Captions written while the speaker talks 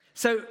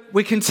So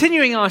we're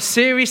continuing our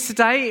series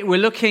today.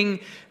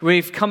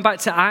 We've come back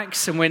to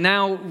Acts, and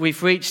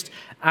we've reached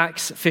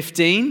Acts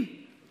 15.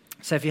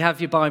 So if you have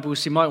your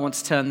Bibles, you might want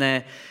to turn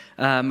there.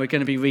 We're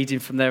going to be reading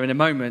from there in a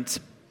moment.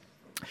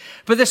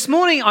 But this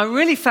morning, I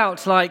really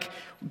felt like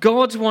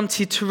God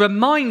wanted to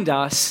remind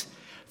us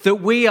that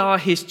we are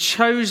his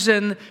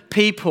chosen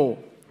people.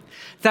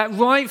 That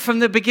right from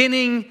the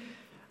beginning,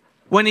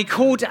 when he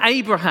called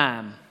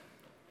Abraham,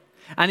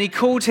 and he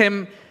called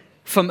him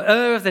from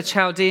Ur of the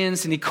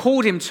Chaldeans, and he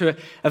called him to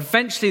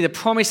eventually the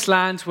promised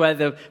land where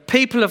the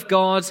people of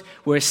God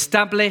were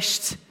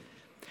established.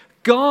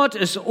 God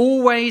has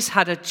always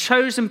had a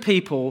chosen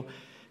people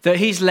that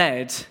he's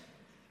led,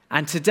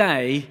 and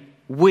today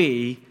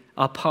we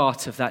are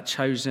part of that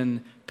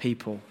chosen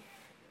people.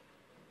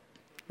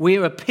 We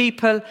are a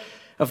people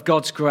of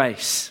God's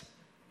grace.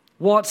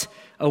 What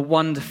a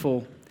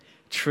wonderful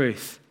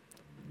truth.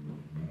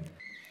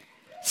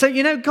 So,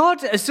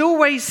 God has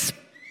always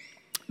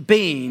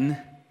been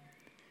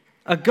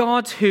a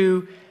God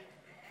who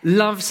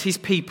loves his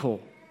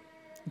people.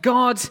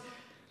 God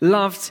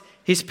loved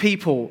his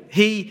people.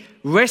 He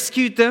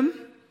rescued them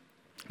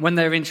when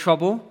they were in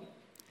trouble.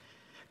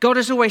 God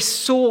has always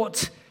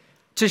sought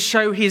to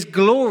show his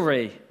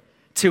glory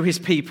to his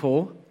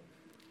people.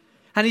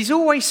 And he's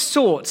always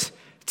sought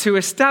to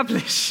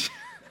establish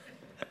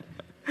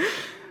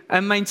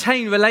and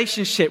maintain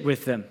relationship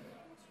with them.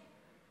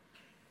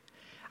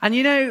 And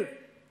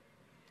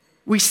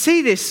we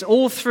see this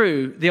all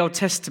through the Old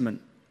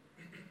Testament.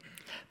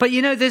 But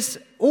there's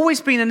always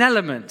been an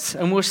element,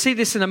 and we'll see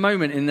this in a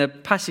moment in the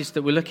passage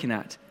that we're looking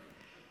at,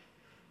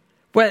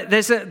 where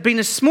there's been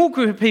a small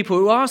group of people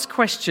who ask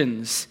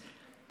questions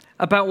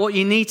about what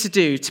you need to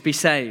do to be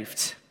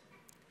saved.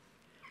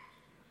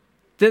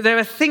 That there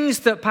are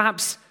things that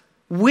perhaps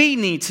we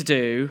need to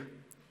do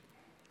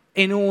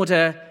in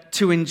order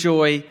to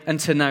enjoy and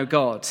to know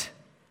God.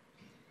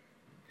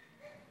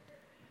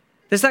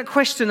 There's that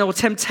question or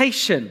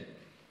temptation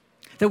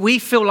that we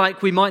feel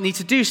like we might need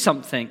to do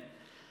something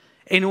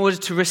in order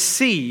to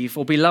receive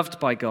or be loved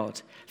by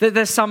God. That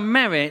there's some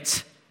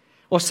merit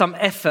or some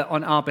effort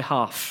on our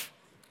behalf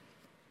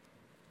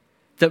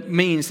that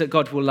means that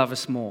God will love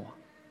us more.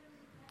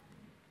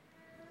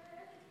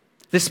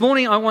 This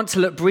morning I want to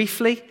look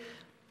briefly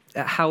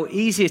at how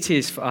easy it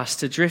is for us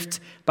to drift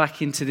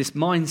back into this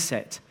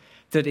mindset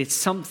that it's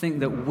something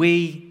that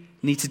we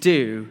need to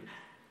do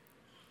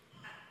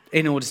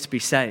in order to be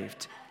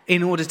saved,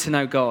 in order to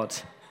know God.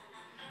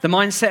 The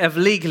mindset of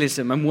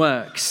legalism and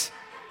works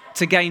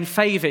to gain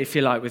favor, if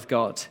you like, with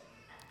God.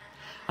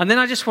 And then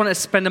I just want to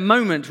spend a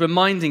moment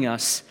reminding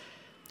us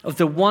of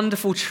the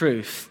wonderful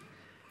truth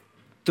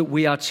that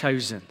we are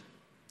chosen.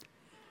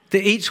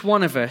 That each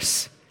one of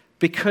us,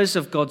 because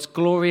of God's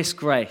glorious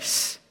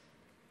grace,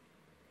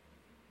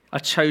 are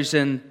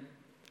chosen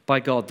by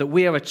God. That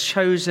we are a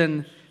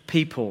chosen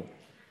people.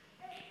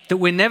 That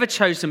we're never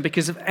chosen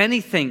because of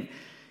anything,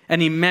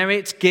 any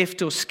merit,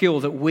 gift, or skill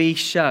that we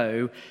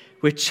show.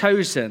 We're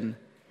chosen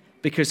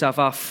because of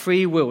our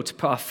free will to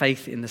put our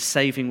faith in the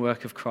saving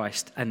work of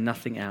Christ and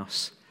nothing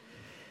else.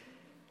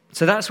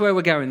 So that's where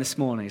we're going this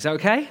morning. Is that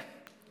okay?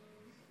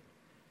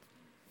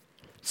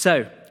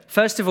 So,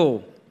 first of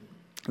all,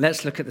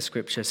 let's look at the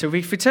scripture. So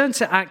if we turn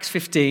to Acts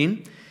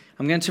 15,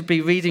 I'm going to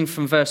be reading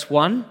from verse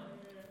 1.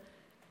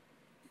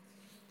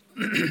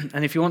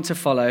 And if you want to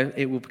follow,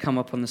 it will come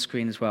up on the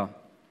screen as well.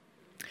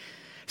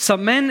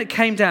 Some men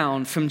came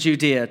down from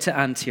Judea to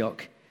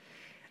Antioch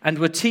and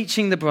were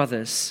teaching the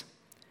brothers,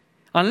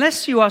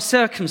 unless you are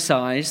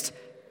circumcised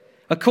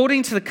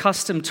according to the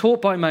custom taught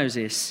by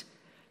Moses,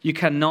 you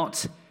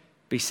cannot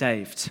be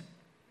saved.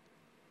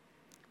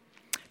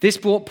 This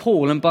brought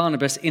Paul and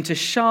Barnabas into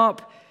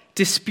sharp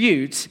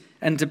dispute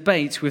and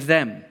debate with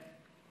them.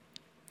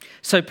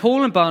 So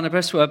Paul and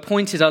Barnabas were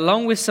appointed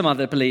along with some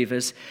other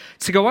believers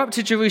to go up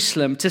to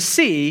Jerusalem to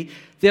see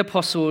the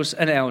apostles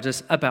and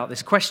elders about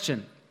this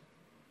question.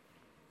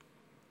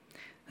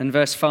 And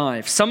verse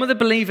 5, some of the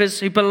believers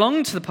who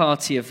belonged to the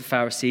party of the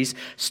Pharisees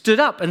stood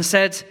up and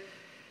said,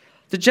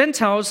 the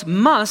Gentiles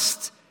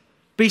must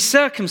be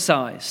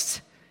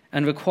circumcised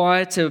and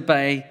required to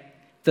obey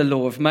the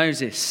law of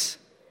Moses.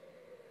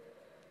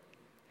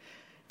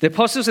 The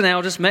apostles and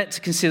elders met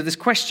to consider this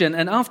question,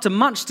 and after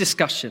much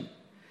discussion,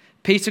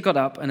 Peter got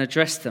up and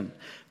addressed them.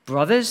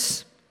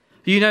 Brothers,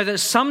 you know that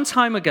some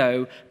time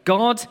ago,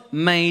 God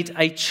made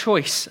a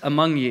choice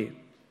among you,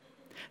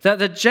 that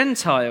the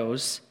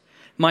Gentiles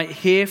might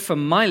hear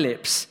from my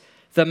lips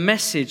the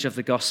message of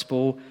the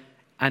gospel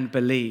and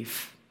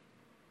believe.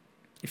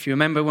 If you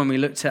remember when we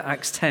looked at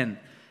Acts 10,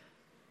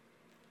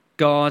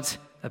 God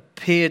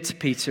appeared to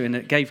Peter and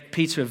it gave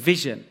Peter a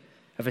vision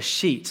of a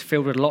sheet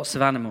filled with lots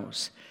of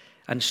animals.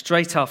 And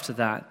straight after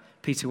that,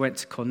 Peter went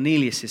to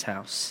Cornelius'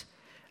 house,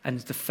 and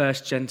the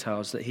first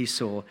Gentiles that he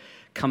saw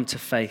come to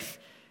faith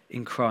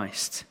in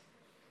Christ.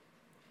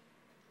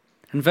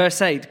 And verse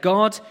 8,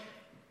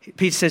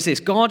 Peter says this,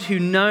 God who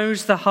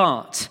knows the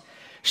heart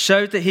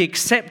showed that he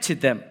accepted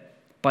them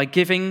by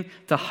giving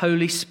the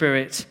Holy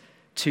Spirit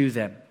to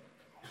them.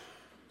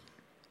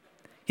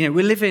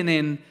 We're living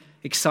in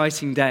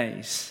exciting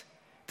days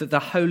that the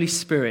Holy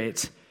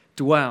Spirit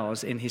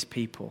dwells in his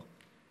people.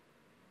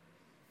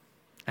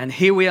 And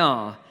here we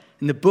are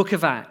in the book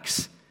of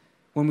Acts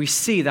when we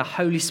see the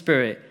Holy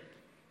Spirit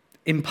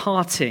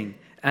imparting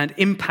and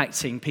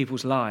impacting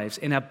people's lives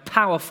in a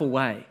powerful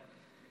way.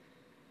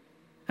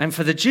 And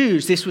for the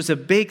Jews, this was a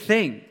big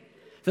thing,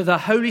 that the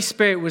Holy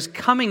Spirit was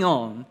coming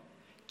on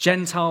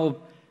Gentile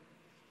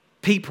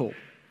people.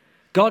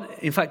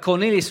 In fact,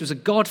 Cornelius was a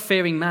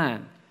God-fearing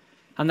man,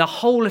 and the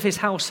whole of his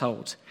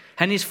household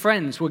and his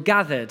friends were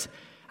gathered,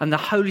 and the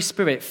Holy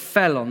Spirit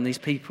fell on these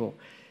people.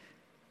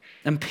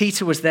 And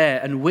Peter was there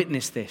and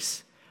witnessed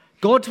this.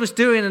 God was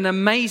doing an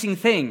amazing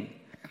thing,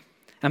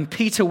 and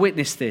Peter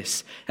witnessed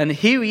this. And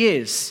here he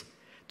is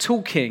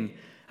talking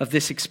of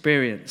this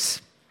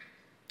experience.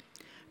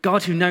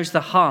 God, who knows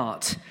the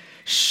heart,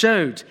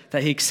 showed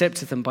that he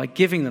accepted them by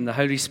giving them the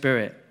Holy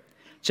Spirit,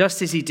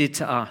 just as he did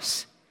to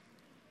us.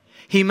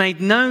 He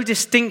made no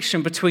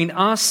distinction between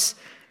us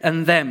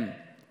and them,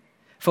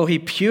 for he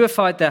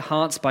purified their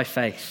hearts by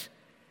faith.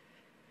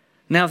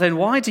 Now then,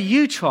 why do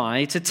you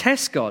try to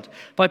test God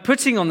by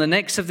putting on the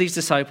necks of these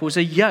disciples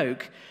a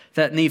yoke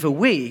that neither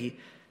we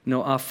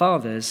nor our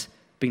fathers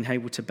been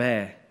able to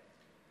bear?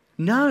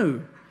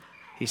 No,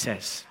 he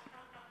says.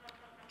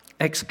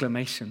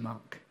 Exclamation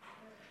mark.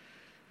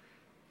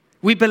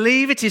 We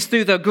believe it is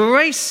through the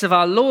grace of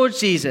our Lord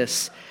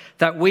Jesus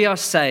that we are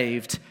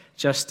saved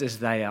just as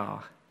they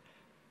are.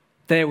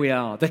 There we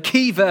are, the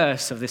key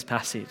verse of this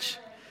passage.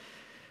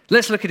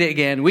 Let's look at it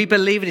again. We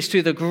believe it is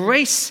through the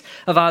grace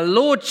of our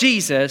Lord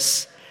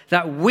Jesus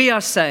that we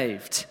are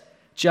saved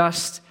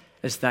just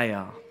as they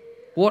are.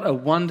 What a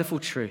wonderful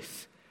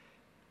truth.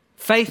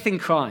 Faith in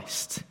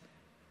Christ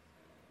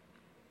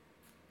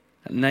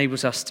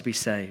enables us to be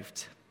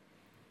saved.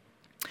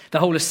 The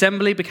whole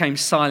assembly became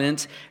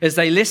silent as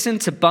they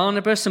listened to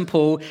Barnabas and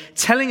Paul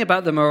telling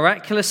about the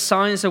miraculous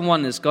signs and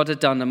wonders God had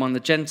done among the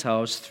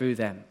Gentiles through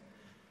them.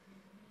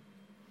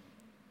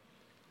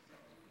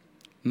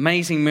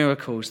 Amazing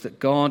miracles that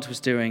God was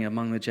doing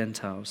among the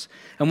Gentiles.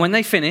 And when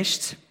they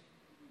finished,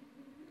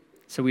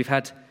 so we've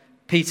had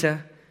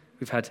Peter,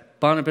 we've had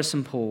Barnabas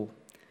and Paul.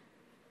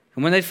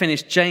 And when they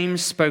finished,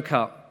 James spoke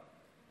up.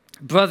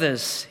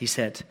 Brothers, he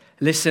said,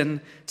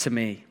 listen to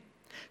me.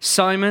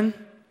 Simon,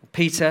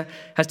 Peter,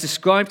 has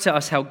described to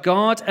us how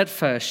God at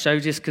first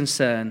showed his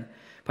concern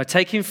by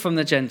taking from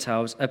the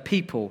Gentiles a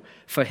people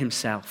for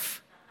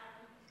himself.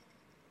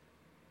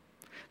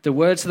 The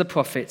words of the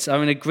prophets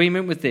are in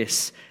agreement with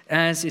this,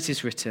 as it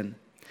is written.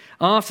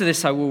 After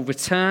this I will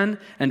return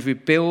and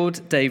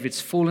rebuild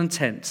David's fallen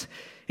tent.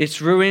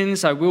 Its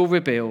ruins I will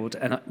rebuild,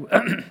 and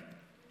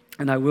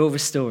I will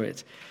restore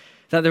it,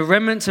 that the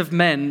remnant of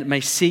men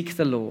may seek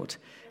the Lord,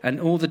 and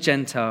all the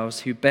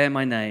Gentiles who bear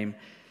my name,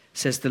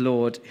 says the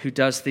Lord, who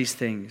does these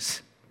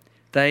things.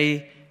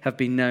 They have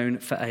been known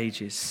for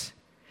ages.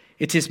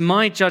 It is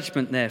my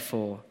judgment,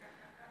 therefore,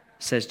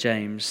 says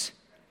James,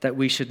 that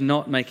we should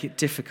not make it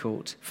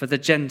difficult for the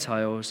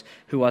Gentiles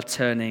who are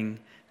turning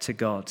to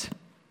God.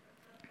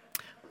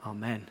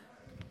 Amen.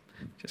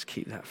 Just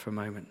keep that for a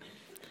moment.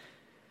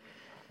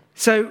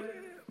 So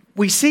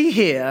we see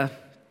here,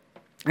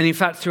 and in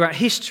fact throughout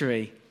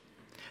history,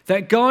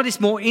 that God is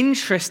more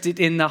interested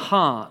in the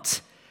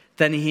heart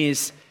than he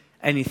is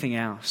anything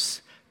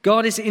else.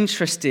 God is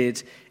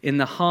interested in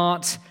the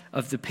heart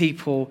of the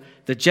people,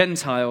 the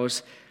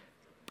Gentiles.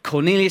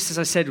 Cornelius, as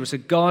I said, was a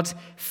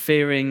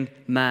God-fearing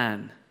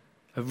man,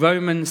 a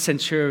Roman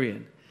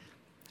centurion.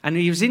 And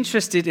he was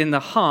interested in the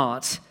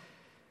heart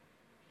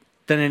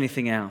than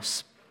anything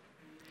else.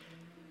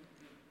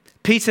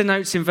 Peter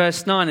notes in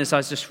verse 9, as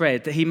I just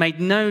read,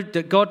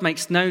 that God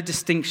makes no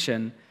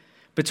distinction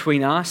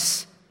between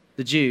us,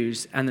 the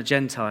Jews, and the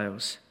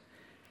Gentiles,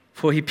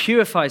 for he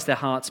purifies their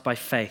hearts by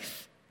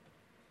faith.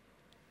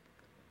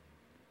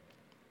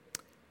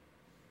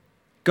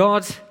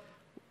 God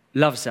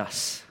loves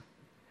us,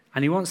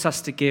 and he wants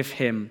us to give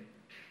him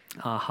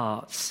our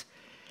hearts.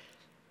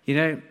 You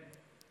know,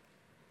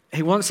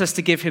 he wants us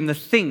to give him the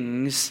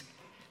things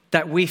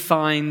that we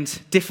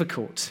find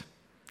difficult,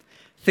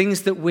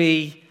 things that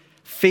we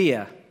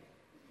fear,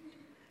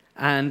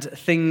 and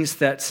things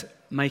that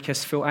make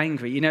us feel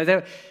angry. You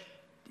know,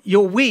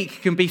 your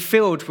week can be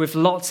filled with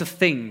lots of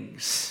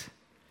things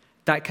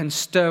that can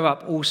stir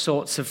up all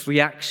sorts of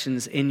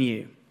reactions in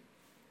you.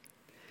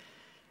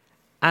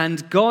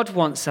 And God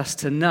wants us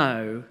to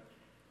know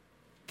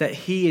that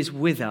he is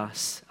with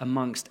us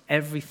amongst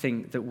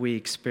everything that we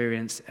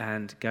experience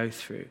and go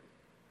through.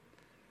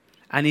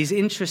 And he's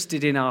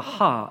interested in our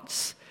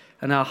hearts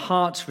and our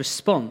heart's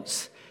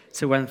response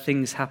to when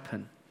things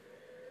happen.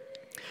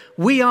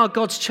 We are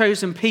God's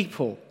chosen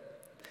people,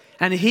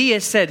 and he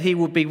has said he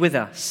will be with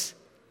us.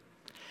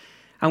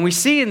 And we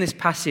see in this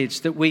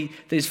passage that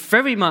is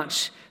very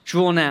much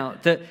drawn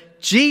out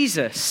that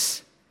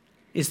Jesus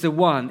is the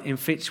one in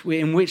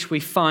which we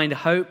find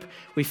hope,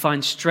 we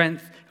find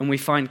strength, and we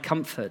find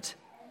comfort.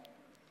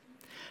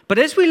 But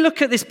as we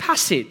look at this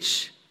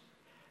passage,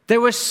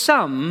 there were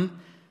some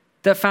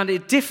that found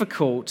it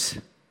difficult,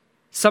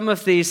 some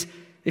of these,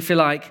 if you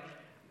like,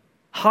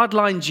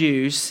 hardline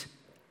Jews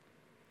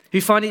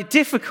who find it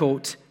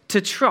difficult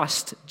to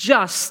trust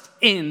just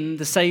in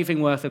the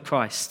saving worth of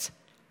Christ.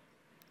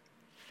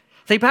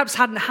 They perhaps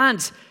hadn't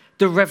had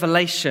the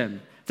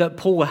revelation that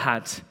Paul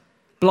had,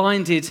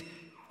 blinded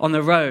on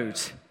the road.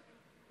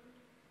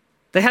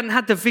 They hadn't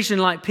had the vision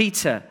like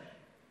Peter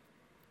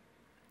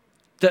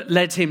that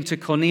led him to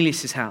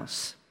Cornelius'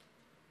 house.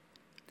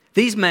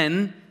 These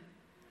men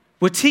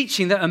were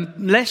teaching that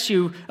unless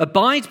you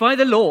abide by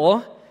the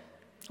law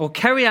or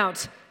carry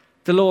out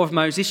the law of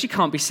Moses, you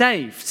can't be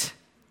saved.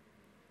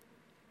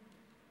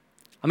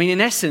 I mean,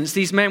 in essence,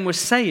 these men were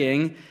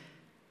saying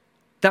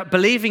that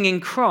believing in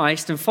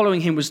Christ and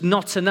following him was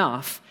not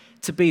enough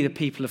to be the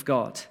people of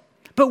God.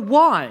 But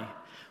why?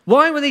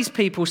 Why were these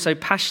people so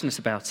passionate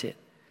about it?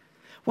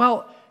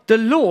 Well, the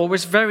law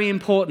was very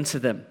important to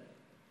them.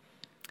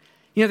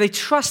 You know, they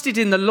trusted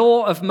in the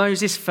law of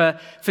Moses for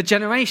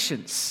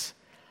generations.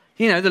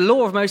 You know, the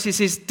law of Moses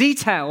is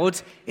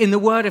detailed in the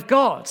Word of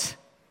God.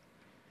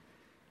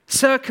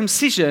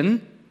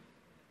 Circumcision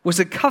was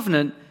a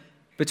covenant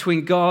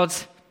between God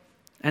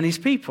and his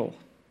people.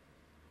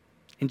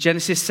 In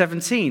Genesis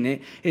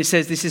 17, it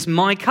says, "This is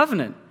my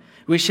covenant,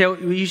 which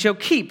you shall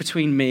keep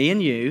between me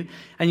and you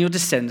and your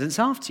descendants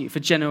after you for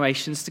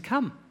generations to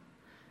come."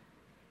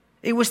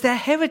 It was their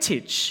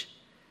heritage.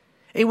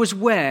 It was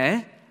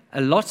where a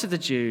lot of the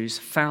Jews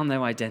found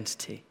their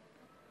identity.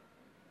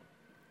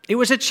 It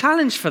was a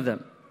challenge for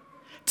them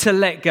to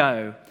let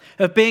go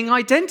of being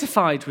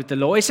identified with the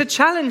law. It's a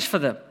challenge for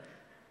them.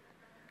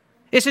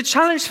 It's a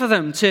challenge for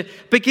them to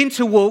begin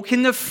to walk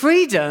in the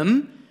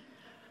freedom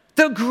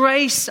that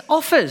grace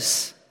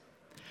offers.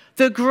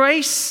 The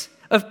grace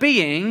of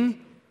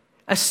being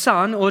a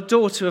son or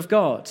daughter of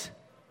God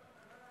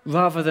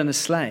rather than a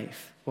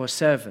slave or a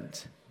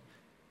servant.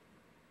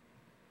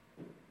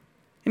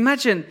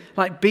 Imagine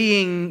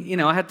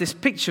being, I had this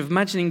picture of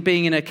imagining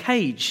being in a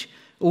cage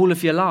all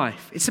of your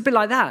life. It's a bit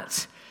like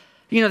that.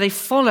 They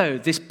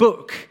followed this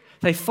book.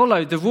 They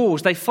followed the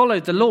rules. They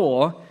followed the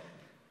law.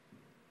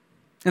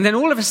 And then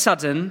all of a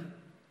sudden,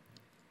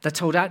 they're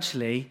told,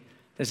 actually,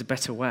 there's a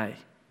better way.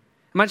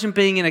 Imagine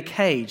being in a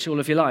cage all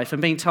of your life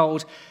and being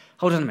told,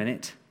 hold on a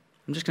minute,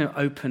 I'm just going to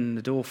open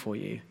the door for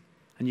you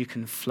and you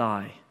can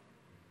fly.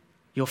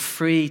 You're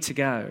free to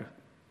go.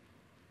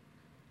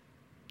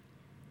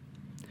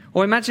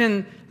 Or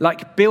imagine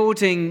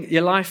building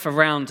your life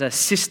around a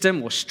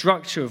system or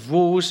structure of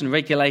rules and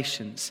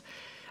regulations.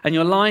 And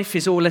your life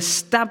is all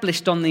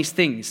established on these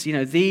things.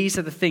 These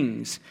are the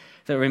things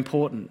that are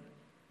important.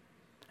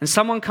 And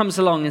someone comes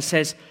along and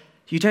says,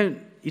 you don't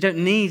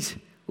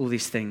need all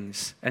these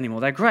things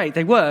anymore. They're great.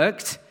 They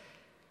worked.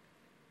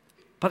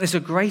 But there's a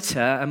greater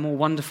and more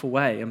wonderful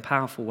way and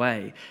powerful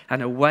way.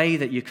 And a way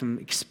that you can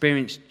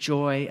experience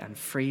joy and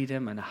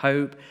freedom and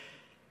hope.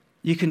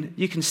 You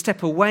can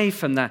step away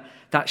from that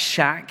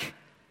shack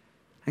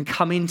and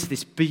come into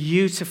this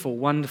beautiful,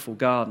 wonderful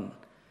garden.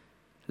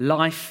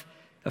 Life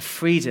of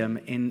freedom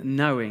in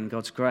knowing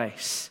God's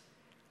grace.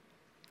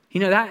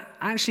 That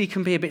actually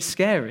can be a bit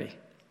scary.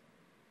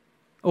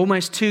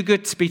 Almost too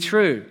good to be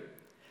true.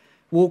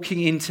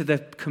 Walking into the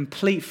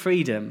complete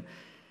freedom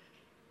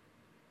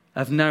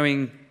of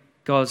knowing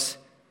God's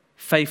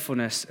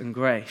faithfulness and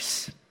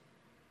grace.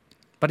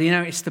 But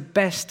it's the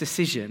best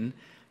decision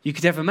you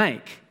could ever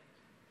make.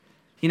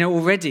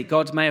 Already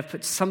God may have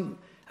put something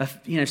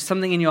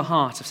in your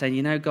heart of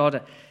saying,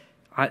 God,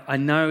 I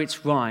know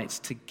it's right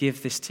to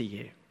give this to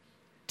you,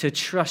 to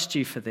trust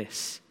you for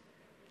this.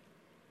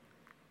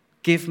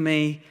 Give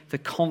me the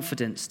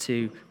confidence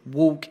to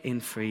walk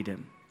in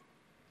freedom.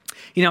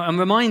 I'm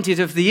reminded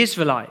of the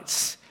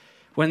Israelites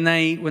when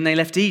they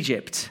left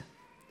Egypt.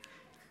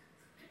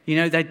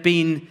 They'd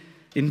been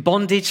in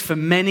bondage for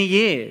many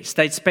years.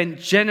 They'd spent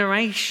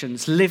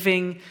generations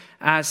living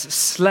as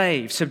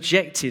slaves,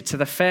 subjected to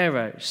the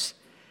pharaohs,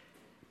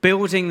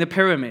 building the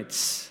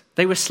pyramids.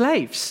 They were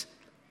slaves.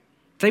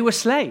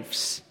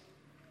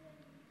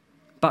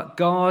 But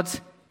God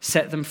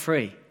set them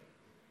free.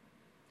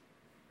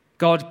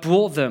 God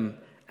brought them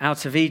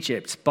out of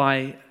Egypt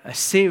by a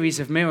series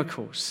of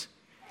miracles.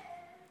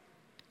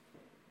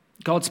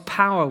 God's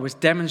power was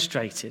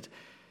demonstrated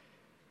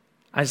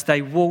as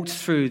they walked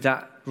through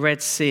that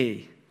Red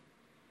Sea.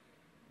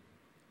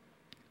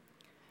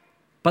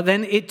 But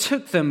then it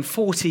took them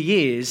 40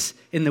 years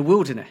in the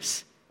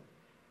wilderness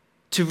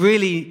to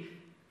really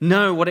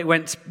know what it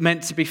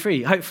meant to be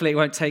free. Hopefully it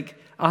won't take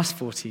us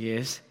 40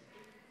 years.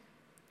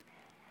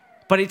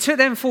 But it took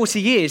them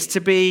 40 years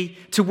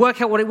to work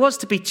out what it was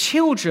to be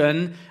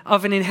children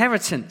of an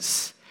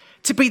inheritance,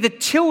 to be the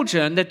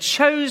children, the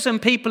chosen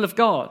people of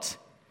God.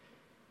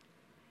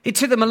 It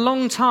took them a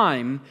long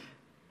time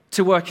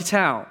to work it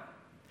out.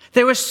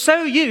 They were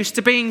so used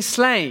to being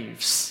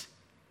slaves.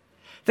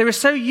 They were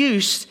so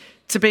used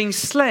to being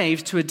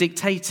slaves to a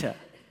dictator,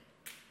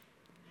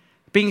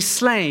 being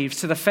slaves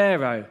to the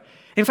Pharaoh.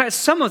 In fact,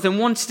 some of them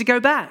wanted to go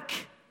back.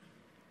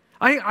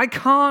 I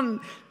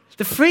can't,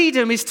 the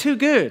freedom is too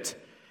good.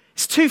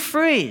 It's too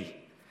free.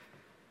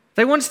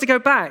 They want us to go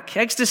back.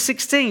 Exodus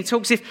 16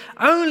 talks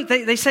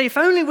they say, if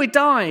only we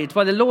died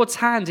by the Lord's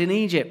hand in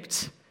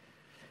Egypt.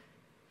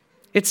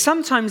 It's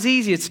sometimes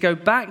easier to go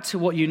back to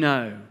what you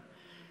know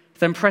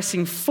than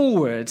pressing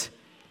forward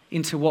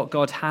into what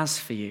God has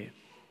for you.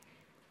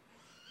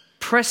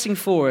 Pressing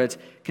forward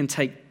can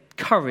take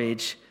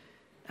courage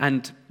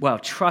and,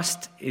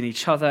 trust in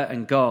each other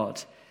and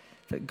God,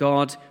 that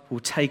God will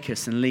take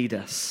us and lead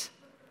us.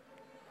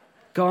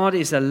 God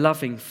is a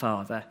loving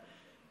Father.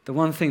 The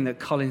one thing that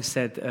Colin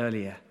said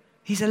earlier,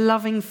 he's a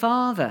loving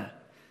Father.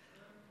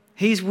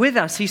 He's with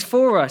us, he's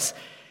for us.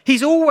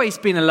 He's always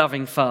been a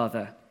loving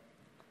Father.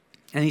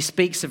 And he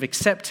speaks of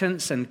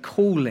acceptance and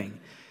calling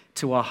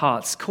to our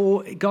hearts.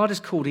 God has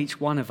called each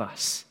one of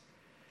us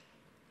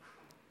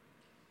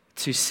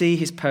to see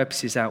his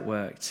purposes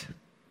outworked.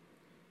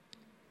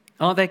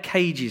 Are there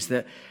cages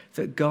that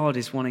God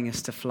is wanting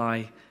us to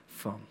fly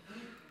from?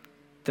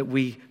 That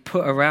we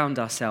put around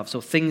ourselves,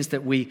 or things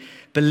that we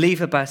believe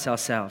about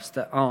ourselves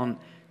that aren't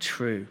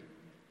true?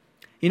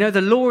 You know,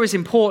 the law is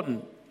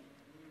important.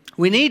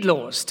 We need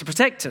laws to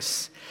protect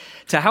us,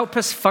 to help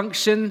us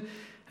function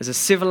as a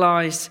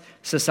civilized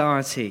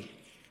society.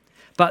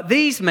 But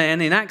these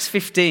men in Acts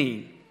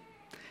 15,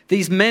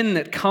 these men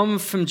that come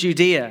from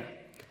Judea,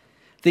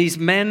 these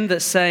men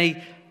that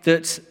say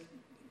that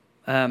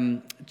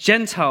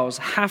Gentiles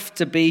have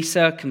to be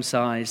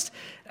circumcised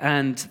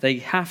and they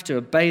have to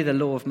obey the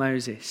law of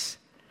Moses.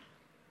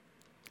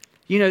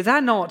 You know,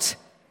 they're not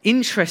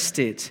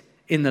interested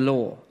in the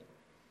law.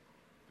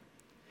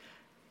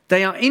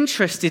 They are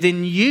interested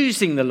in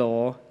using the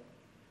law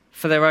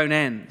for their own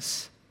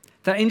ends.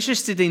 They're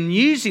interested in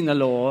using the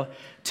law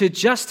to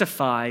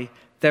justify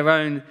their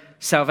own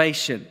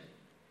salvation.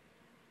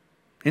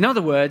 In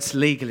other words,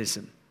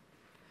 legalism.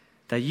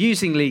 They're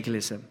using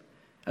legalism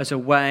as a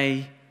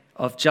way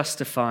of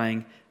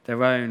justifying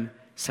their own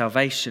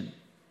salvation.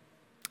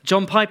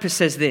 John Piper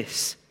says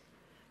this: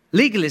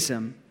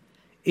 legalism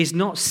is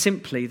not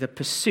simply the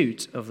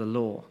pursuit of the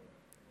law.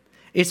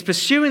 It's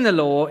pursuing the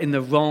law in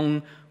the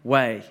wrong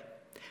way,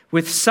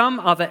 with some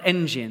other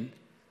engine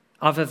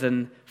other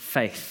than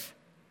faith.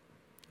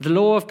 The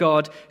law of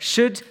God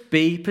should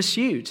be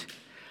pursued.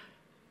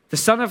 The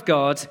Son of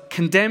God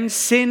condemned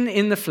sin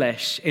in the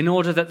flesh in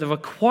order that the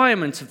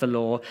requirement of the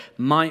law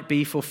might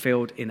be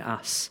fulfilled in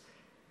us.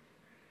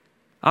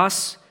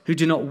 Us who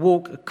do not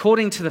walk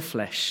according to the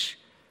flesh,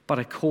 but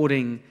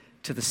according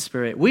to the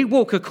Spirit. We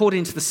walk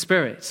according to the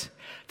Spirit.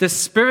 The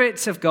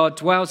Spirit of God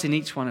dwells in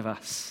each one of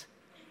us.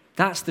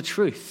 That's the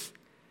truth.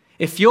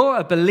 If you're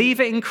a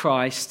believer in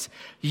Christ,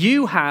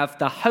 you have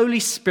the Holy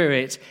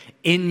Spirit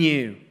in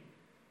you.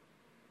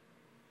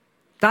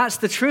 That's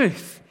the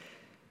truth.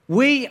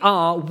 We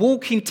are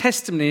walking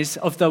testimonies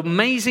of the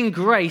amazing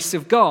grace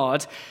of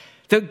God,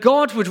 that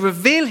God would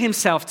reveal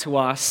himself to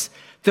us,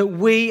 that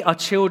we are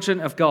children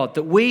of God,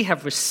 that we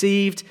have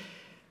received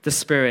the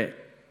Spirit.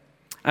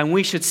 And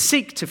we should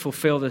seek to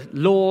fulfill the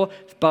law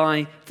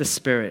by the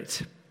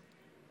Spirit.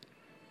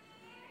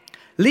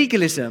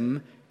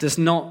 Legalism does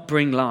not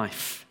bring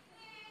life.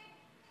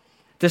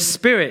 The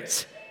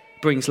Spirit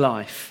brings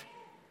life.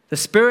 The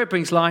Spirit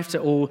brings life to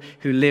all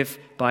who live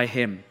by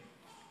him.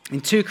 In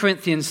 2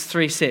 Corinthians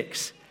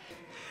 3:6,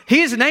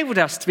 he has enabled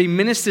us to be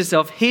ministers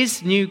of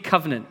his new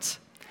covenant.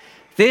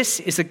 This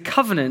is a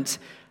covenant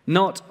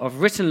not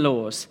of written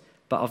laws,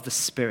 but of the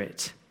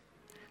Spirit.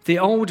 The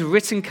old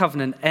written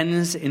covenant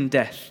ends in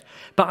death,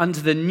 but under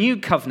the new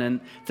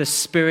covenant, the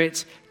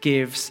Spirit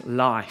gives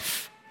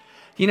life.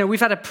 You know,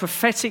 we've had a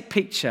prophetic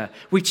picture.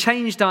 We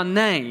changed our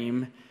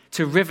name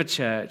to River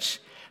Church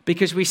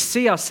because we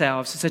see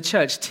ourselves as a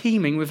church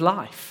teeming with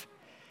life.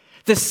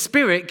 The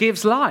Spirit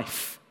gives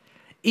life.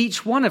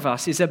 Each one of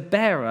us is a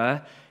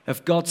bearer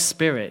of God's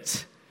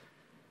Spirit.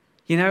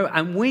 You know,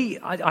 and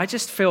I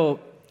just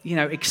feel,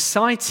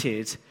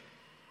 excited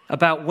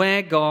about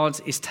where God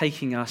is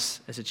taking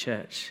us as a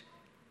church.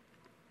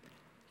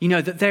 You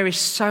know, that there is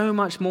so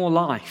much more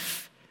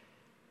life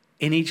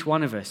in each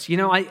one of us. You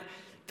know,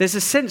 there's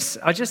a sense,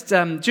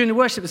 during the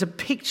worship, there's a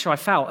picture I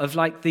felt of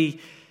like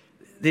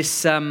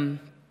this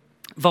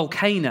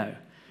volcano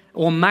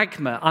or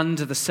magma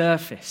under the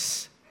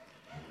surface.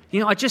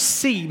 You know, I just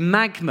see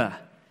magma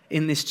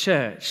in this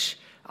church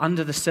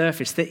under the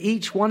surface, that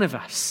each one of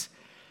us,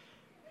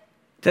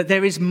 that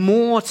there is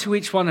more to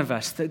each one of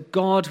us that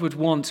God would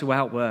want to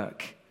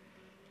outwork.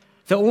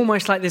 That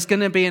almost like there's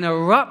going to be an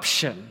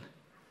eruption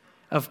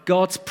of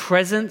God's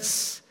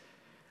presence,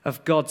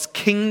 of God's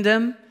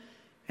kingdom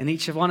in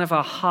each one of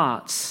our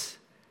hearts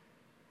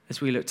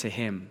as we look to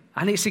him.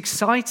 And it's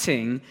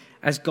exciting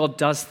as God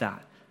does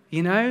that.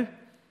 You know,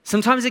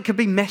 sometimes it could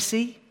be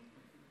messy.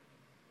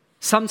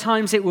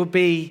 Sometimes it will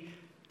be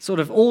sort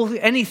of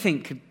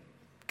anything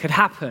could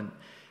happen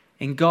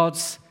in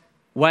God's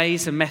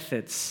ways and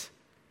methods.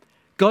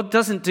 God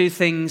doesn't do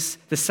things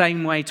the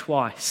same way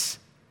twice.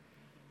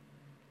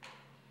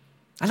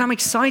 And I'm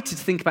excited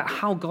to think about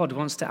how God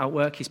wants to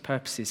outwork his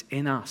purposes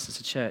in us as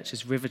a church,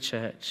 as River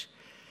Church.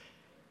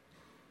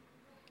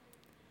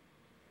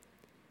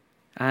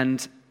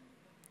 And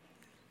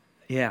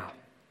yeah,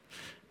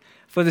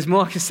 But there's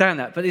more I can say on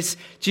that. But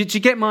do you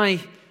get my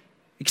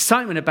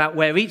excitement about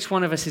where each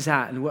one of us is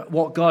at and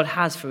what God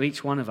has for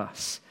each one of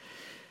us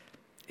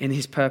in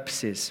his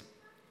purposes?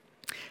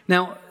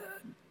 Now,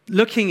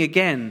 looking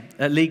again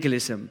at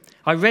legalism,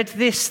 I read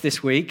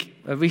this week,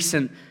 a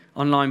recent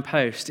online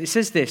post. It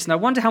says this, and I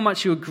wonder how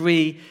much you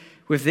agree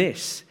with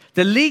this.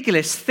 The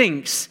legalist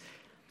thinks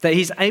that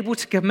he's able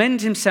to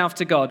commend himself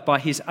to God by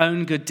his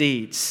own good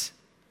deeds.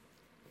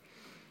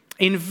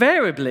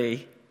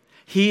 Invariably,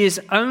 he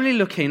is only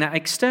looking at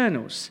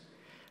externals,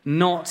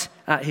 not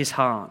at his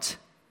heart.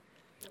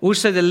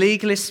 Also, the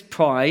legalist's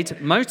pride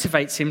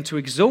motivates him to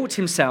exalt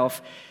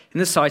himself in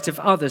the sight of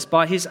others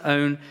by his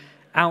own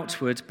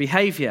outward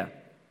behavior,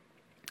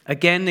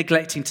 again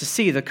neglecting to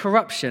see the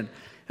corruption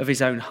of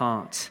his own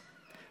heart.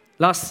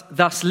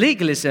 Thus,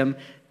 legalism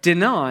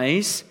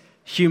denies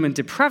human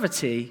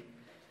depravity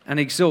and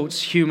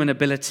exalts human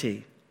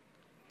ability.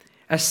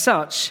 As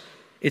such,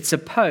 it's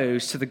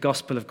opposed to the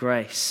gospel of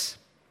grace.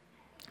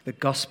 The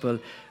gospel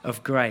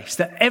of grace,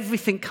 that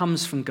everything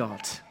comes from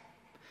God.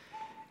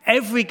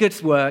 Every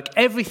good work,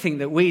 everything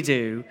that we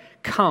do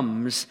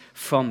comes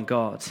from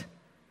God.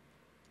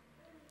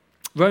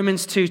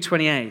 Romans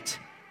 2:28.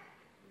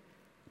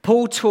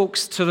 Paul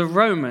talks to the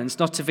Romans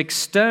not of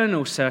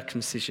external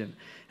circumcision,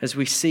 as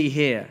we see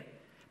here,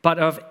 but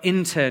of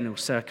internal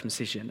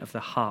circumcision of the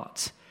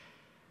heart,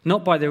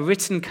 not by the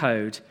written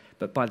code,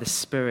 but by the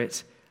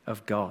Spirit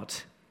of God.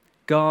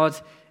 God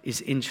is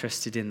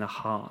interested in the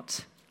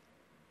heart.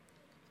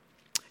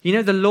 You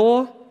know, the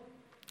law,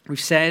 we've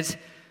said,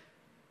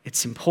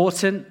 it's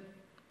important.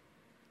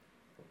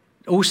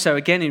 Also,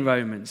 again in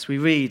Romans, we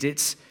read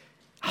it's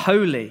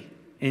holy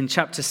in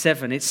chapter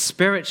 7. It's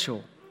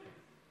spiritual.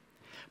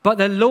 But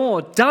the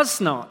law does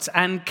not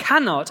and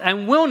cannot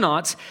and will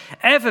not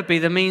ever be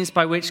the means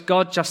by which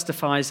God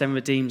justifies and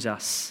redeems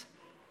us.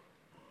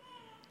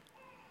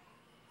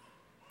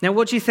 Now,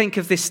 what do you think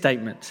of this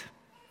statement?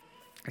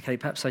 Okay,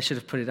 perhaps I should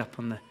have put it up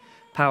on the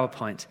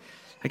PowerPoint.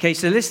 Okay,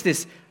 so listen to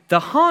this. The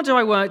harder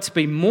I work to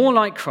be more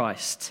like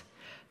Christ,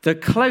 the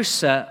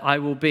closer I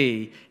will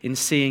be in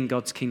seeing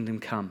God's kingdom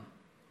come.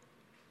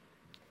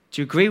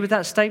 Do you agree with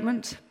that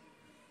statement?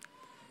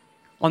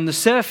 On the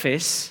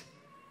surface,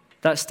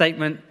 that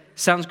statement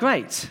sounds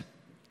great.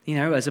 You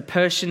know, as a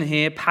Persian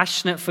here,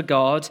 passionate for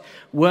God,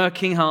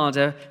 working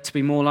harder to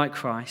be more like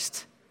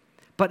Christ.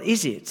 But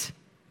is it?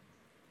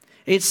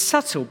 It's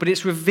subtle, but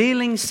it's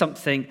revealing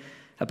something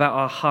about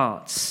our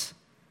hearts.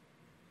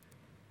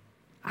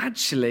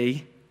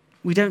 Actually,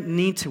 we don't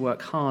need to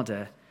work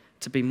harder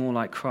to be more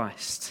like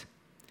Christ.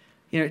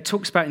 You know, it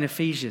talks about in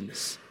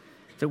Ephesians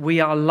that we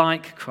are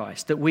like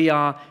Christ, that we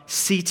are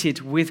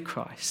seated with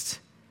Christ.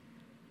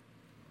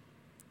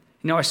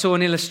 You know, I saw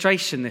an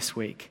illustration this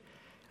week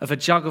of a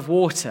jug of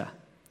water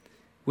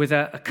with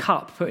a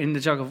cup put in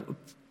the jug of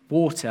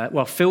water,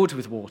 well, filled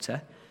with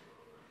water,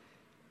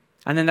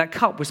 and then that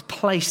cup was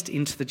placed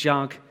into the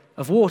jug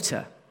of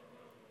water,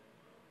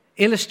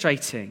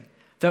 illustrating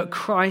that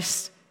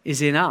Christ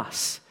is in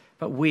us,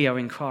 but we are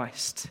in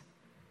Christ.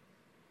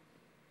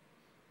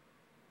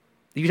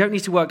 You don't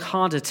need to work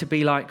harder to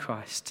be like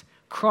Christ.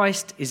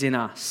 Christ is in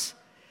us.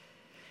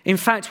 In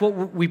fact,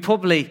 what we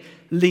probably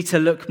need to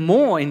look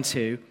more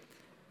into,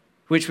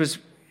 which was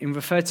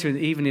referred to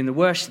even in the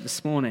worship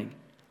this morning,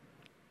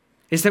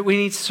 is that we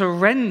need to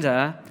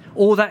surrender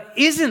all that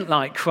isn't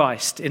like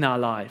Christ in our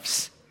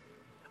lives.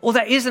 All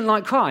that isn't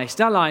like Christ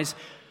in our lives,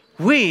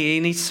 we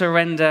need to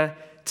surrender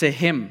to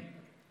him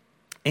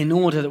in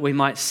order that we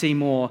might see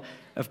more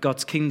of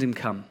God's kingdom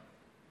come.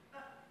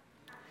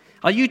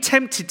 Are you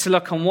tempted to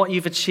look on what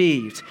you've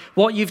achieved,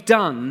 what you've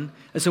done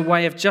as a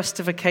way of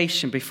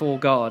justification before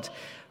God,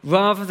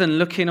 rather than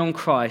looking on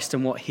Christ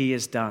and what he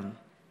has done?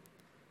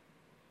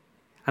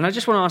 And I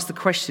just want to ask the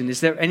question,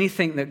 is there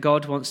anything that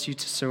God wants you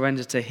to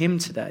surrender to him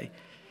today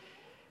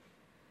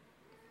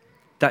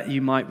that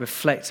you might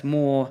reflect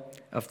more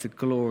of the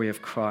glory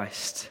of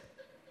Christ?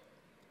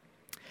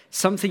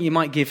 Something you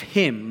might give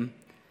him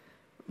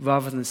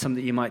rather than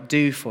something you might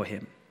do for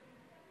him.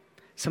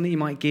 Something you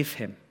might give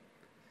him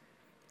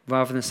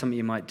rather than something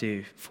you might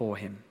do for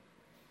him.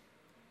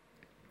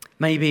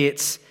 Maybe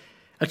it's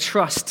a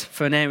trust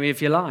for an area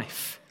of your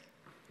life.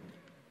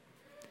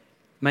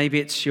 Maybe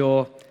it's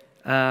your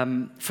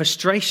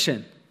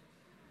frustration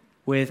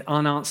with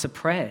unanswered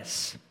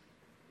prayers.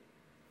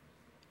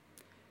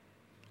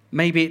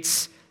 Maybe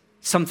it's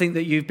something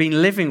that you've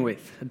been living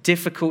with, a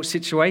difficult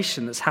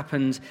situation that's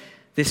happened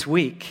this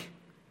week.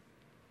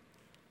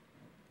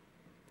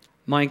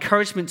 My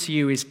encouragement to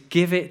you is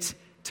give it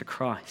to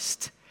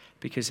Christ,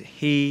 because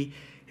he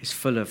is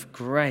full of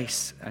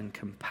grace and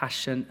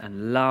compassion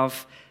and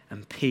love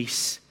and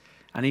peace,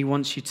 and he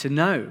wants you to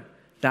know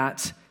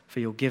that for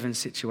your given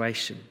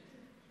situation.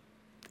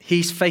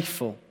 He's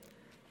faithful,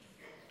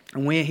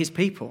 and we're his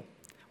people.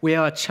 We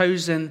are a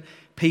chosen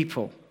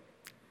people,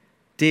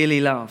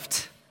 dearly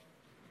loved.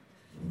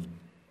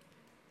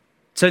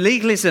 So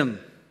legalism,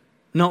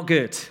 not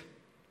good.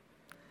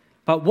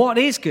 But what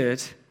is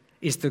good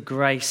is the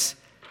grace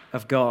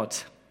of God.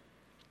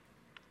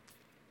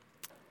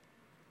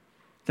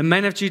 the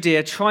men of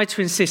Judea tried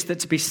to insist that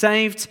to be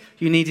saved,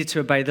 you needed to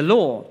obey the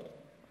law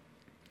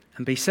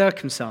and be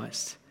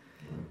circumcised.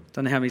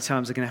 Don't know how many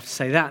times I'm going to have to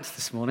say that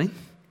this morning.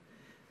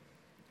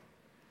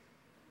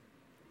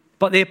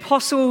 But the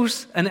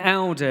apostles and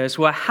elders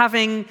were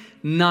having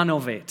none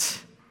of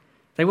it.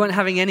 They weren't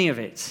having any of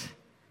it.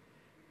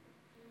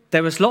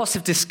 There was lots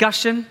of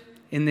discussion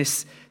in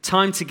this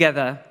time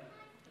together,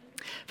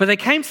 but they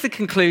came to the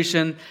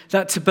conclusion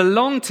that to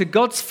belong to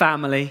God's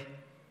family,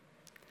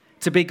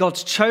 to be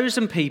God's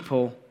chosen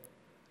people,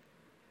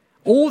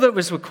 all that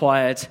was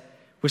required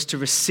was to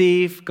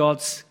receive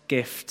God's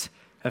gift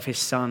of his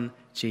Son,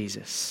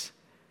 Jesus.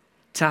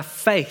 To have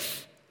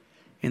faith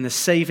in the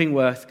saving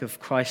work of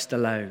Christ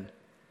alone.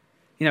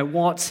 You know,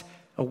 what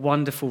a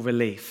wonderful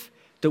relief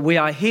that we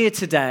are here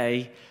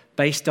today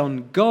based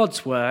on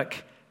God's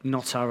work,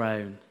 not our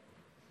own.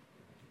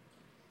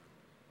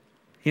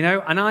 You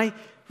know, and I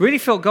really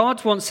feel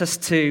God wants us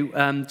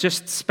to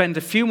just spend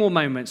a few more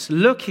moments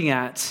looking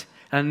at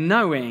and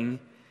knowing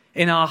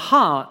in our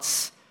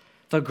hearts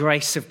the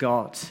grace of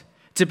God.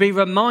 To be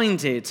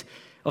reminded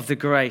of the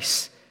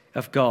grace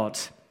of God.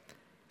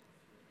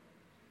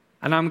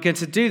 And I'm going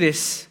to do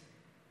this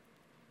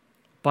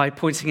by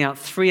pointing out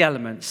three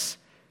elements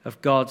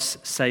of God's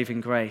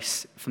saving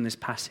grace from this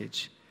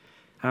passage.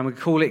 And I'm going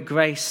to call it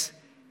grace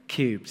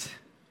cubed.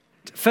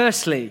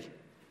 Firstly,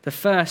 the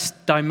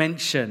first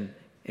dimension,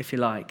 if you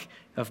like,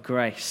 of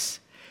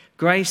grace.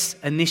 Grace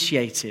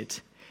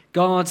initiated.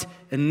 God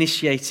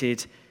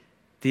initiated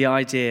the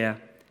idea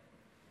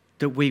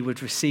that we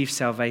would receive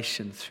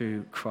salvation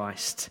through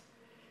Christ.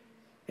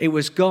 It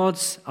was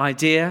God's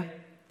idea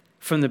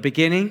from the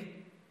beginning.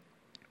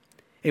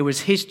 It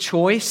was his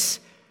choice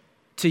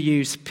to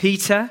use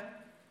Peter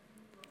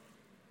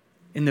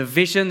in the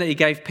vision that he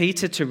gave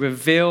Peter to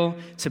reveal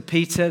to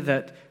Peter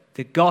that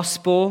the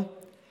gospel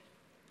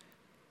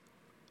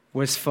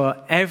was for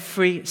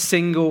every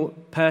single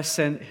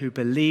person who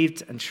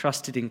believed and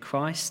trusted in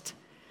Christ.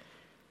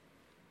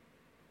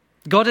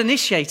 God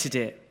initiated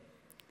it.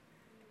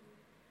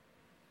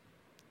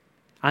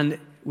 And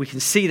we can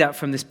see that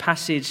from this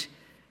passage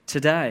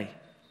today.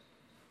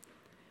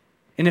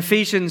 In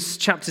Ephesians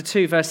chapter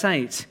 2, verse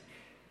 8,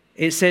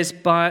 it says,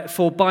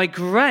 "For by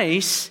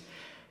grace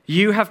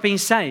you have been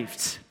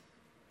saved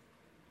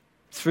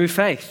through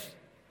faith.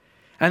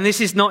 And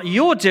this is not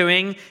your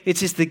doing,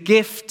 it is the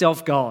gift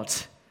of God."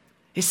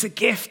 It's the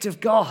gift of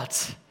God.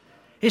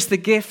 It's the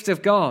gift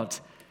of God.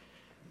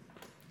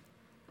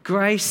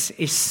 Grace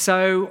is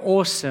so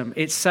awesome.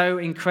 It's so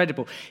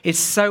incredible. It's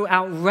so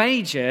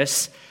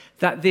outrageous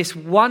that this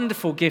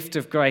wonderful gift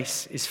of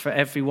grace is for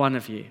every one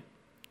of you.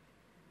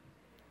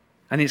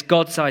 And it's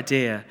God's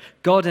idea.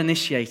 God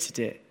initiated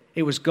it.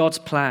 It was God's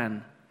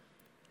plan.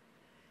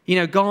 You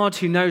know, God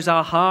who knows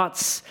our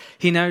hearts,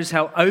 he knows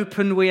how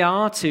open we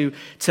are to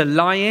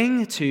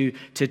lying, to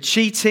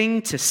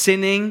cheating, to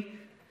sinning.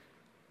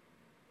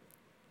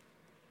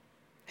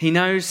 He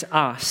knows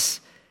us,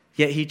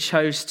 yet he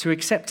chose to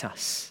accept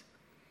us.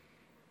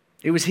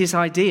 It was his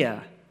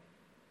idea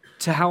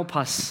to help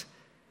us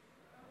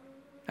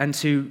and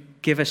to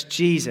give us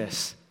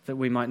Jesus that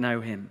we might know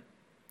him.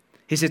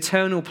 His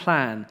eternal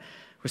plan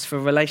was for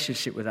a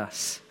relationship with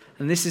us.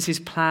 And this is his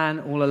plan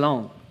all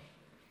along.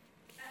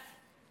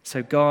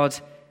 So God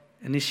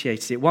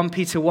initiated it. 1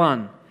 Peter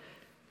 1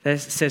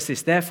 says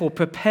this, "Therefore,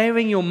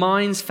 preparing your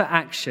minds for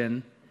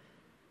action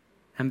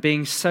and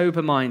being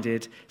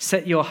sober-minded,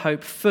 set your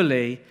hope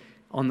fully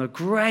on the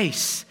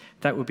grace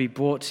that will be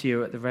brought to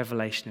you at the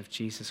revelation of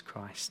Jesus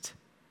Christ."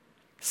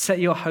 Set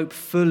your hope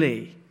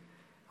fully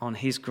on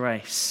his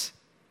grace.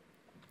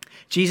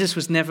 Jesus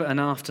was never an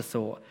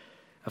afterthought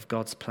of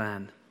God's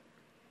plan.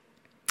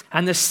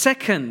 And the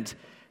second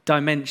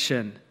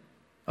dimension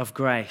of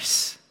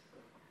grace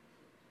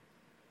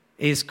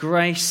is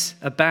grace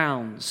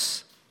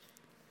abounds.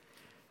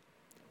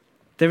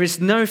 There is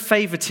no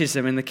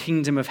favoritism in the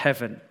kingdom of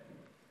heaven.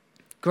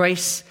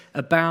 Grace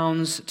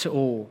abounds to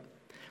all.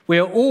 We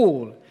are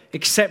all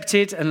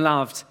accepted and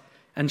loved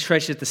and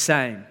treasured the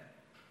same.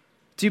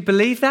 Do you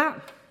believe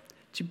that?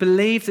 Do you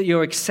believe that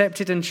you're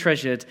accepted and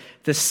treasured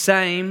the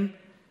same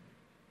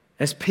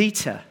as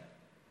Peter,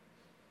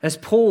 as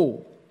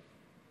Paul?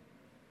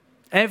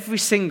 Every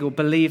single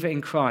believer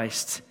in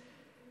Christ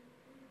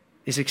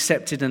is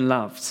accepted and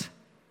loved.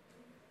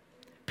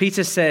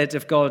 Peter said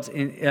of God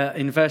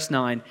in verse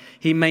 9,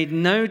 "He made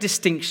no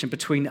distinction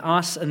between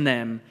us and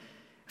them,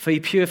 for he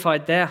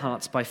purified their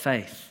hearts by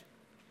faith."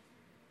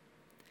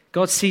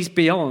 God sees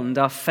beyond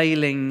our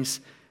failings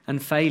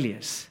and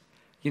failures.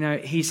 You know,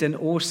 he's an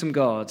awesome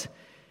God.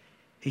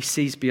 He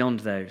sees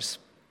beyond those.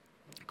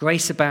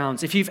 Grace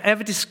abounds. If you've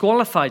ever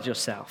disqualified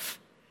yourself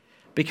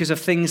because of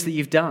things that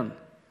you've done,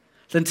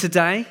 then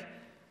today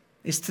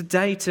is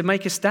today to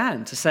make a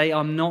stand, to say,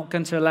 I'm not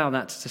going to allow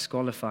that to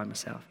disqualify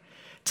myself.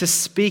 To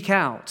speak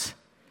out.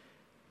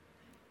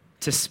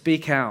 To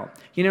speak out.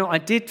 You know, I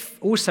did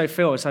also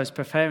feel as I was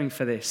preparing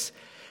for this,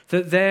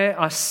 that there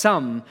are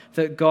some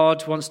that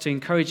God wants to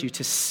encourage you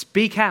to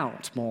speak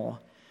out more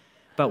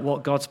about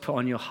what God's put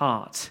on your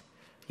heart.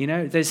 You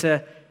know, there's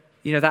a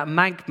that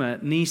magma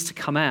needs to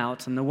come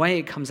out, and the way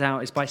it comes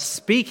out is by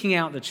speaking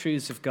out the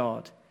truths of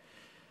God.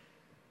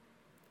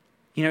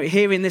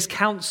 Here in this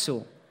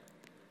council,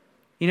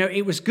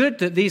 it was good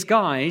that these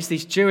guys,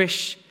 these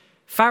Jewish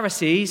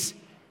Pharisees,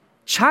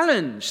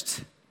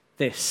 challenged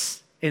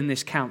this in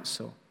this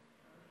council,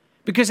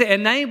 because it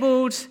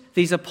enabled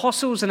these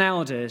apostles and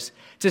elders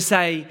to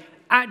say,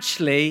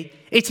 actually,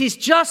 it is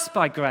just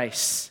by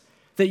grace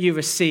that you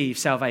receive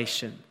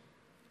salvation.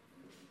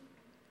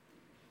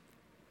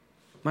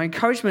 My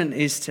encouragement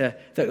is that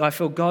I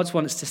feel God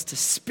wants us to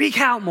speak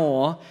out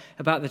more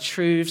about the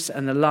truths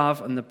and the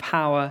love and the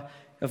power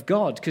of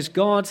God, because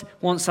God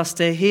wants us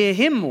to hear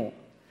him more.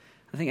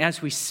 I think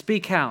as we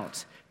speak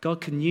out,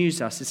 God can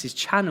use us as his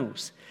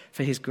channels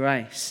for his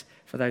grace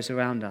for those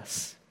around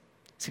us.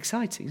 It's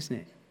exciting, isn't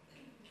it?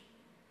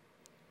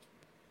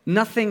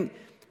 Nothing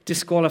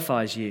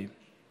disqualifies you.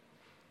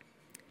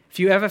 If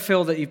you ever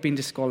feel that you've been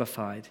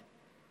disqualified,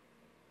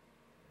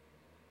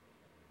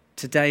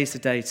 today is the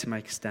day to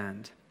make a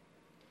stand.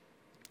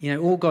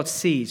 All God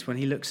sees when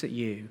he looks at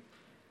you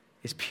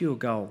is pure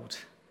gold,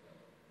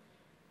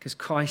 because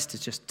Christ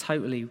has just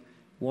totally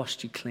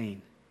washed you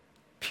clean.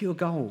 Pure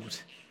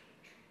gold.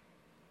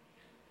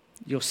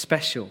 You're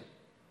special,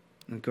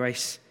 and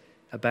grace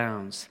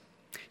abounds.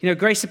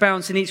 Grace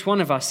abounds in each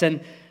one of us,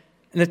 and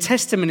the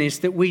testimonies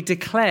that we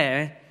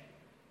declare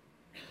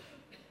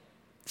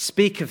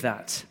speak of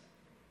that.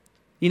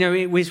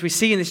 As we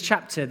see in this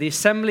chapter, the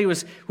assembly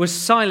was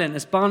silent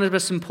as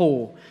Barnabas and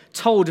Paul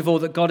told of all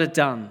that God had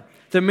done,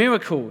 the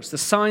miracles, the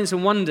signs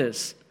and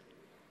wonders.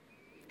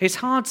 It's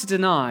hard to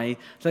deny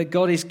that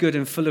God is good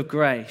and full of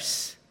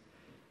grace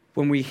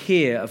when we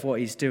hear of what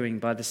he's doing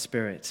by the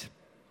Spirit.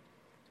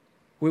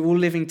 We're all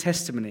living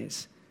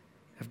testimonies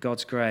of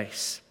God's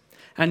grace.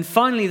 And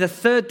finally, the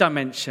third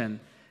dimension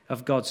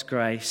of God's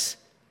grace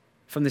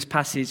from this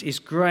passage is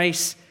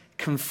grace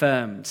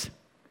confirmed.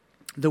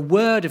 The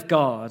Word of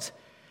God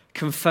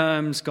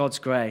confirms God's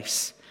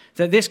grace.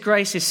 That this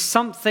grace is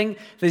something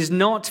that is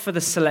not for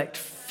the select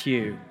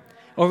few,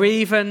 or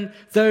even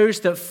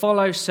those that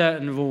follow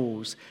certain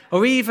rules,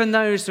 or even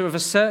those that are of a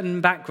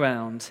certain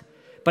background,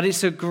 but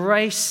it's a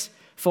grace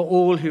for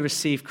all who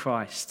receive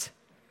Christ.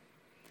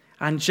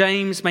 And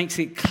James makes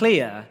it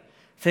clear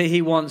that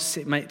he wants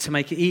to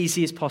make it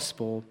easy as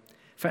possible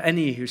for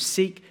any who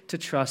seek to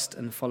trust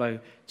and follow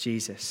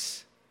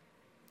Jesus.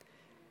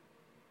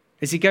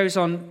 As he goes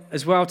on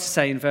as well to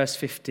say in verse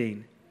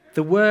 15,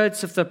 the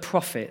words of the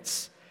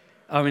prophets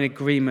are in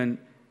agreement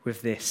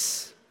with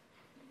this.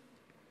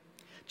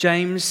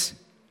 James,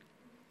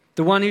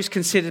 the one who's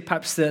considered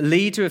perhaps the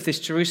leader of this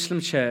Jerusalem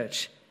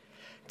church,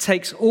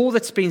 takes all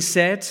that's been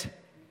said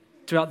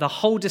throughout the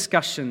whole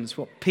discussions,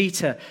 what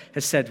Peter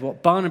has said,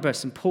 what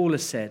Barnabas and Paul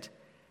has said,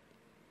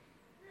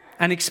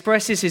 and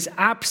expresses his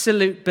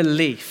absolute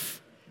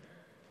belief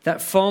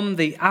that from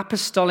the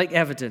apostolic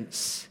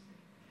evidence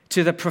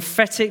to the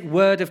prophetic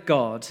word of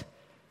God,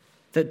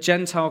 that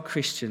Gentile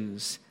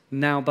Christians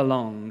now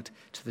belonged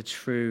to the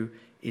true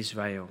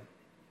Israel.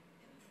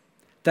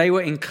 They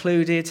were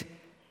included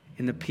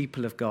in the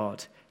people of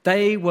God.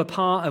 They were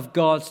part of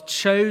God's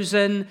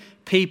chosen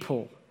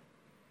people.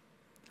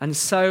 And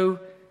so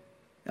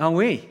are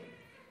we.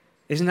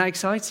 Isn't that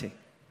exciting?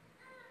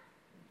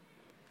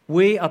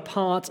 We are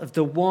part of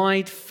the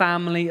wide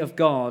family of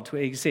God that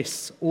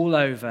exists all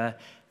over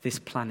this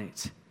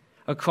planet.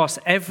 Across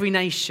every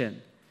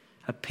nation,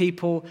 a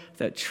people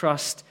that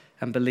trust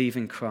and believe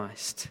in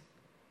Christ.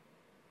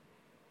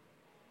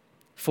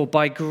 For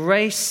by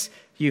grace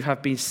you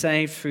have been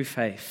saved through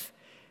faith,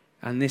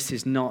 and this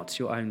is not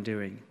your own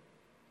doing.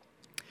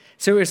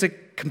 So it was a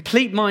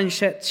complete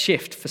mindset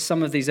shift for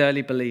some of these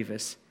early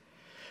believers,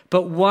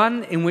 but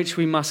one in which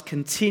we must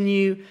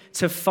continue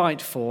to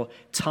fight for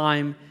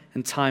time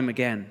and time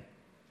again.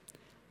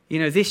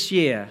 This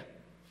year,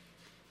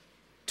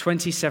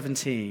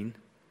 2017,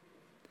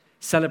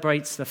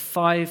 celebrates the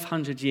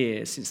 500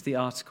 years since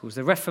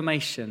the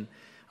Reformation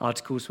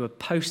articles were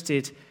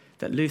posted,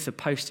 that Luther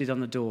posted on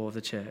the door of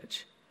the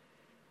church.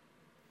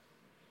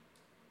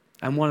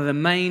 And one of the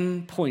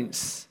main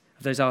points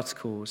of those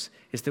articles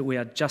is that we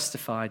are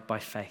justified by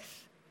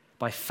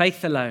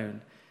faith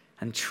alone,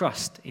 and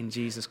trust in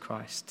Jesus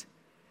Christ.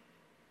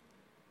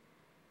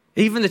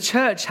 Even the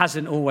church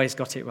hasn't always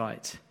got it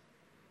right.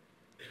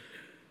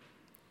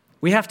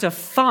 We have to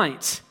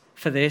fight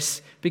for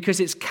this because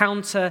it's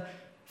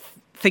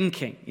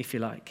counter-thinking, if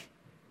you like.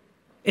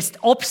 It's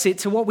opposite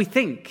to what we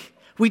think.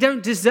 We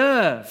don't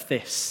deserve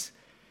this.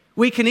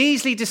 We can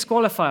easily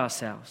disqualify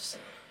ourselves.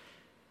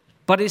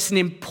 But it's an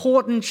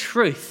important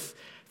truth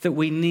that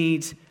we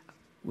need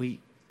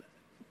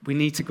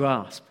to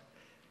grasp,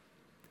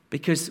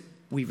 because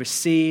we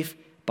receive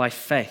by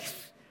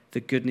faith the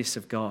goodness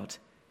of God.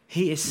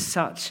 He is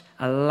such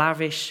a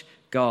lavish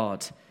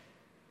God.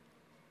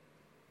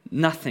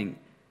 Nothing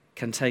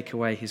can take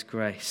away his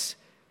grace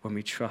when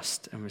we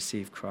trust and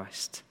receive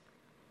Christ.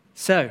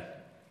 So,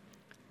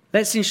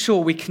 let's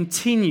ensure we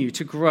continue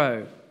to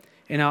grow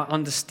in our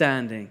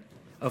understanding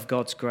of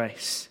God's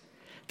grace.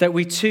 that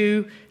we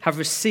too have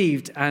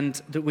received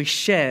and that we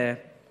share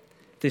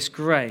this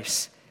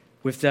grace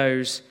with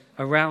those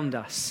around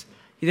us.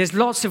 There's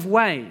lots of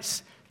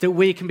ways that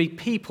we can be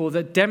people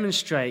that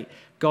demonstrate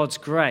God's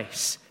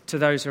grace to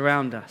those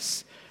around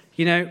us.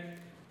 You know,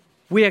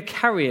 we are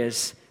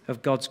carriers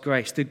of God's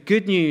grace. The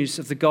good news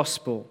of the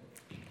gospel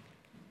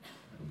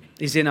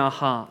is in our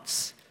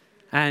hearts.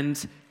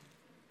 And,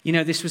 you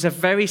know, this was a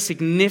very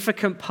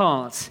significant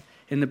part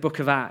in the book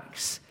of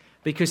Acts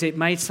because it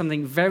made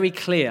something very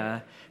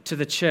clear to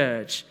the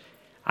church.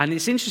 And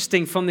it's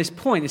interesting from this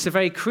point, it's a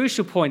very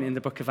crucial point in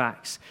the book of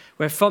Acts,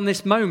 where from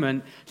this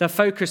moment, the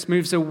focus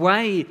moves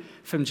away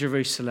from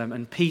Jerusalem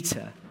and Peter.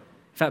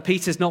 In fact,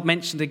 Peter's not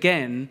mentioned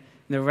again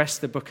in the rest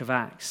of the book of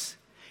Acts.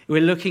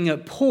 We're looking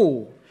at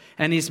Paul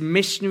and his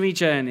missionary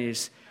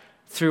journeys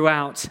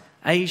throughout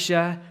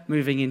Asia,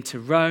 moving into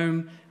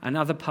Rome and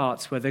other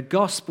parts where the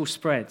gospel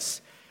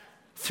spreads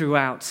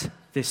throughout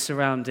this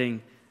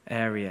surrounding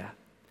area.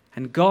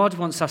 And God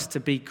wants us to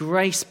be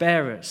grace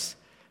bearers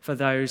for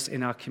those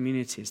in our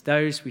communities,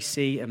 those we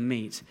see and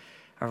meet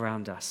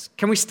around us.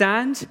 Can we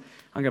stand?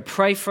 I'm going to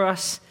pray for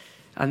us,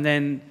 and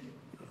then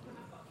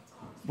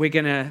we're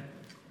going to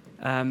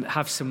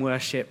have some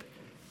worship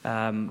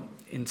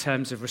in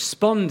terms of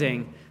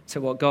responding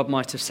to what God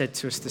might have said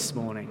to us this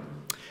morning.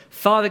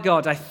 Father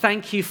God, I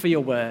thank you for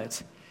your word.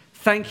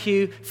 Thank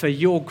you for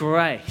your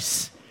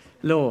grace,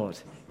 Lord,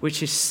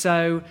 which is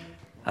so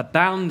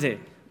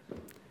abounding.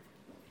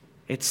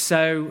 It's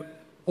so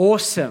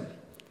awesome.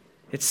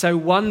 It's so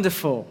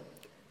wonderful.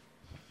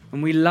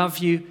 And we love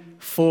you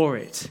for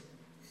it.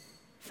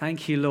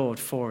 Thank you, Lord,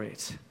 for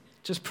it.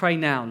 Just pray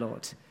now,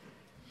 Lord.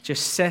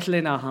 Just settle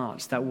in our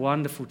hearts that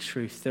wonderful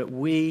truth that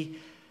we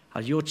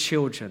are your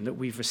children, that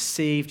we've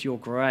received your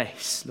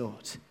grace,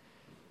 Lord.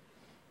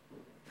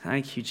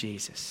 Thank you,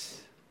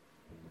 Jesus.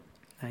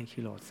 Thank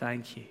you, Lord.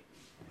 Thank you.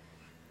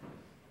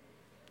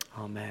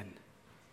 Amen.